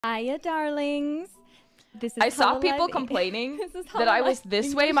Hiya, darlings. This is I saw people Hololive complaining This that I was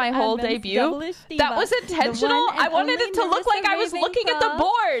this way my whole debut. That was intentional. I wanted it to look like I was looking at the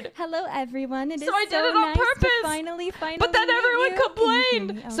board. Hello, everyone. So I did it on nice purpose. Finally But then meet everyone you.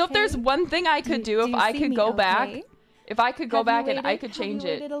 complained. Okay. So if there's one thing I could do, if I could go back, if I could go back and I could change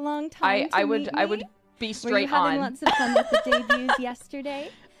it, a long time I would be straight on. Were you having lots of fun with the debuts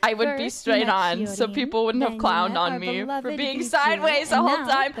yesterday? I would be straight on, so people wouldn't have clowned on me for being sideways the whole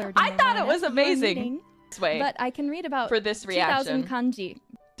time. I thought it was amazing. This way, but I can read about for this reaction. 2,000 kanji.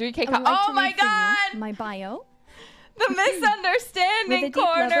 3K kanji. Oh my god! My bio. The misunderstanding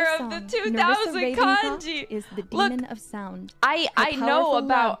corner of the 2,000 kanji. Is the demon of sound. I know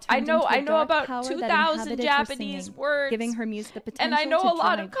about 2,000 Japanese words, giving her muse the potential and I know to a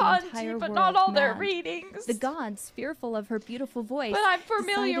lot of drive the kanji, entire but not world all their mad. readings. The gods, fearful of her beautiful voice, but I'm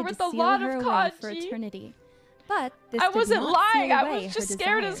familiar decided with to a seal lot her of away for kanji. eternity. But this I did wasn't not lying. seal I away was her just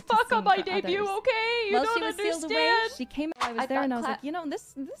scared desire as to fuck sing on my for debut. others. Okay, you While don't she was sealed away, understand. she came. I was there, and I was like, you know,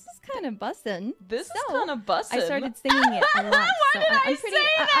 this is kind of bussin'. This is kind of bussin'. I started singing it a lot. Why so did I I'm say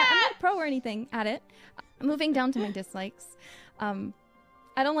I'm that? not pro or anything at it. Moving down to my dislikes.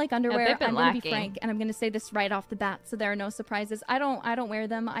 I don't like underwear. I'm going to be frank, and I'm going to say this right off the bat, so there are no surprises. I don't wear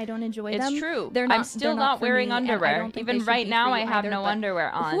them. I don't enjoy them. It's true. They're not, I'm still not for wearing me, and I underwear. don't think Even they should right be now, for I you have either, no but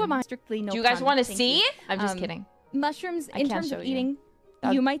underwear on. Who am I? Strictly no. Do you guys want to Thank see? you. I'm just kidding. Mushrooms, I in can't terms show of you. eating,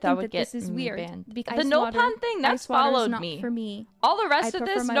 That, you might that think would that get this is weird. Banned. The no pan thing, that's followed not me. For me. All the rest I of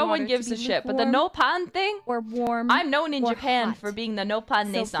prefer this, my no water one gives to a be shit. But the lukewarm no pan thing, or warm, I'm known in or Japan hot. for being the no pan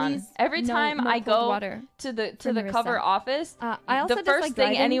So ne-san. please, Every time no I cold go water to the Marissa. cover office, I also the first dislike thing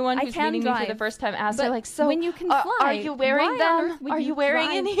driving. anyone I who's can meeting me for the drive, first time asks, but they're like, so when you can fly, are you wearing why on them? earth would Are you you wearing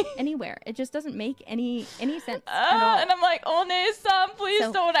drive any? anywhere? It just doesn't make any sense at all. And I'm like, oh, ne-san, please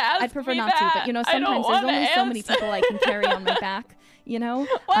So, don't ask I'd prefer me not that. to, but you know, I don't sometimes there's wanna only so many answer. people I can carry on my back. You know?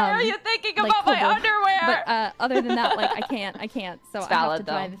 What are you thinking like about my Kobo. underwear? But other than that, like I can't. So It's I have valid,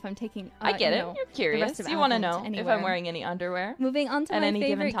 to drive though. if I'm taking. I get you it. know, You're the curious. rest of You want to Advent know if anywhere. I'm wearing any underwear. Moving on to at my any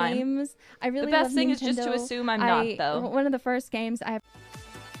given favorite time. games. I really The best love thing Nintendo. is just to assume I'm not, though. One of the first games I have.